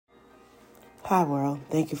Hi, world.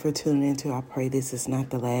 Thank you for tuning in to I Pray This Is Not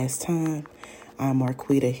the Last Time. I'm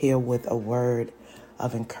Marquita here with a word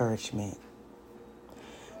of encouragement.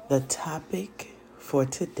 The topic for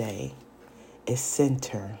today is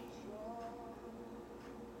center.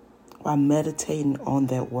 While meditating on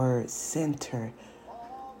that word center,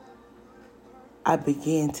 I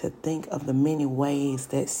began to think of the many ways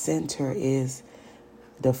that center is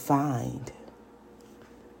defined.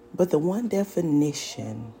 But the one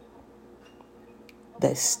definition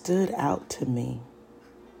that stood out to me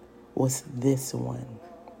was this one.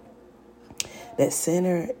 That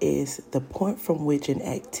center is the point from which an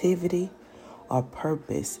activity or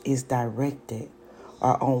purpose is directed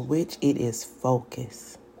or on which it is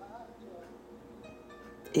focused.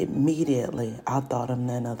 Immediately, I thought of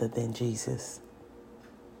none other than Jesus.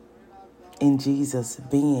 In Jesus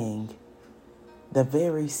being the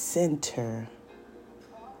very center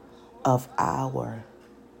of our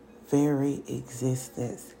very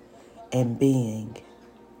existence and being.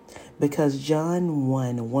 Because John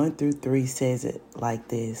 1:1-3 says it like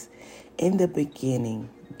this: in the beginning,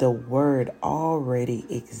 the Word already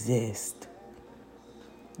exists.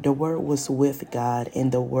 The Word was with God,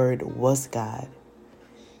 and the Word was God.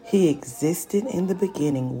 He existed in the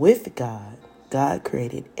beginning with God. God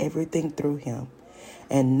created everything through him,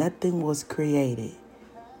 and nothing was created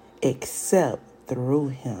except through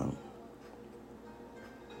him.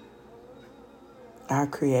 Our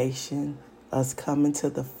creation, us coming to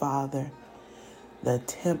the Father, the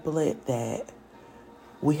template that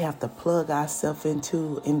we have to plug ourselves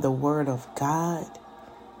into in the Word of God,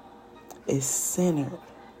 is centered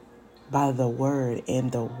by the Word,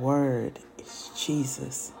 and the Word is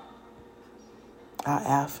Jesus, our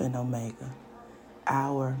Alpha and Omega,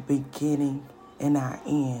 our beginning and our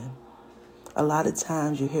end. A lot of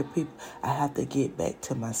times you hear people, I have to get back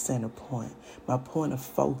to my center point, my point of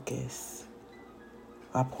focus,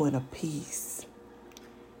 my point of peace.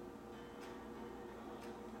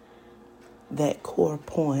 That core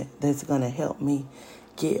point that's going to help me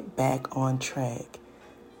get back on track.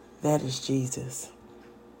 That is Jesus.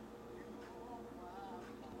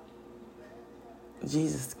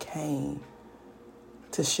 Jesus came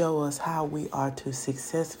to show us how we are to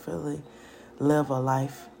successfully live a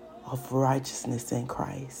life of righteousness in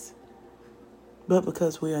Christ. But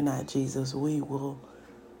because we are not Jesus, we will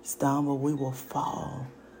stumble, we will fall.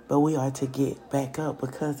 But we are to get back up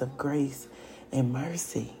because of grace and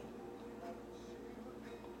mercy.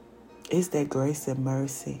 It's that grace and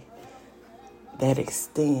mercy that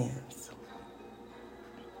extends.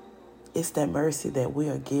 It's that mercy that we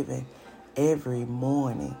are given every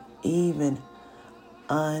morning, even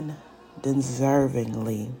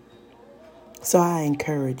undeservingly. So I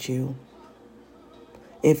encourage you,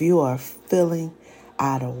 if you are feeling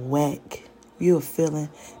out of whack, you are feeling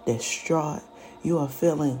distraught, you are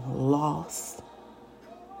feeling lost,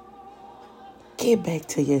 get back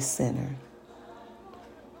to your center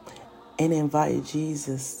and invite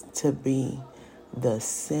Jesus to be the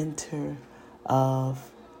center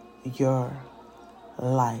of your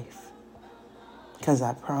life. Because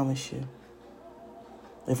I promise you,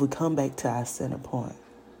 if we come back to our center point,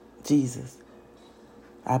 Jesus,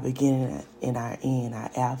 our beginning and our end,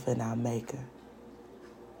 our Alpha and our Maker,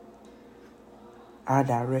 our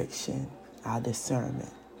direction, our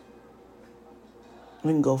discernment,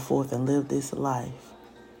 we can go forth and live this life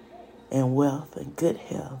in wealth and good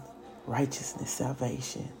health, righteousness,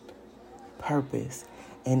 salvation, purpose,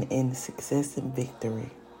 and in success and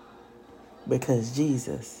victory. Because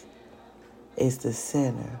Jesus is the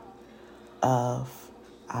center of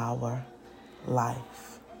our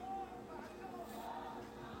life.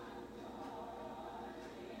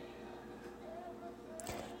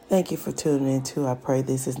 Thank you for tuning in to I Pray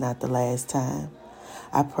This Is Not the Last Time.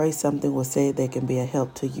 I pray something was said that can be a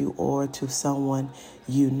help to you or to someone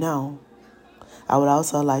you know. I would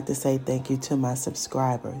also like to say thank you to my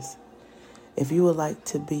subscribers. If you would like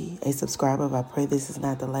to be a subscriber of I Pray This Is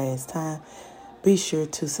Not the Last Time, be sure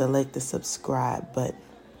to select the subscribe button.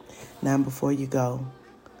 Now, before you go,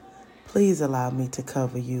 please allow me to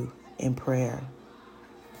cover you in prayer.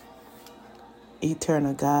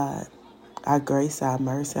 Eternal God, our grace, our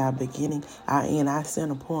mercy, our beginning, our end, our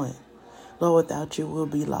center point. Lord, without you, we'll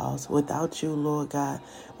be lost. Without you, Lord God,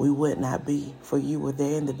 we would not be. For you were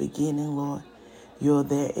there in the beginning, Lord. You're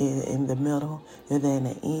there in the middle. You're there in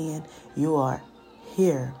the end. You are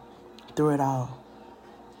here through it all.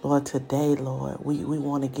 Lord, today, Lord, we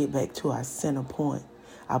want to get back to our center point,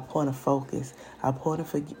 our point of focus, our point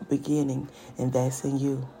of beginning, and that's in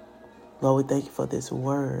you. Lord, we thank you for this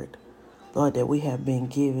word, Lord, that we have been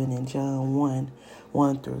given in John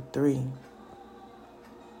 1:1-3.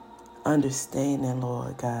 understanding,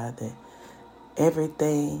 Lord God, that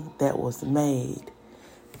everything that was made,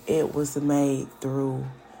 it was made through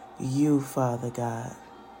you, Father God.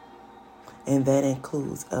 And that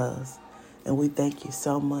includes us. And we thank you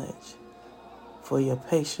so much for your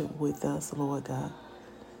patience with us, Lord God,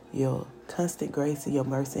 your constant grace and your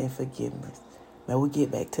mercy and forgiveness. May we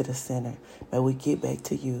get back to the center. May we get back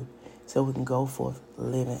to you so we can go forth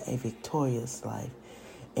living a victorious life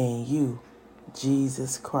in you,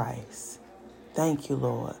 Jesus Christ. Thank you,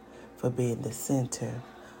 Lord, for being the center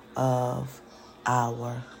of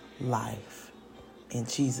our life. In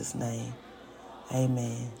Jesus' name,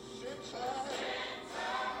 amen.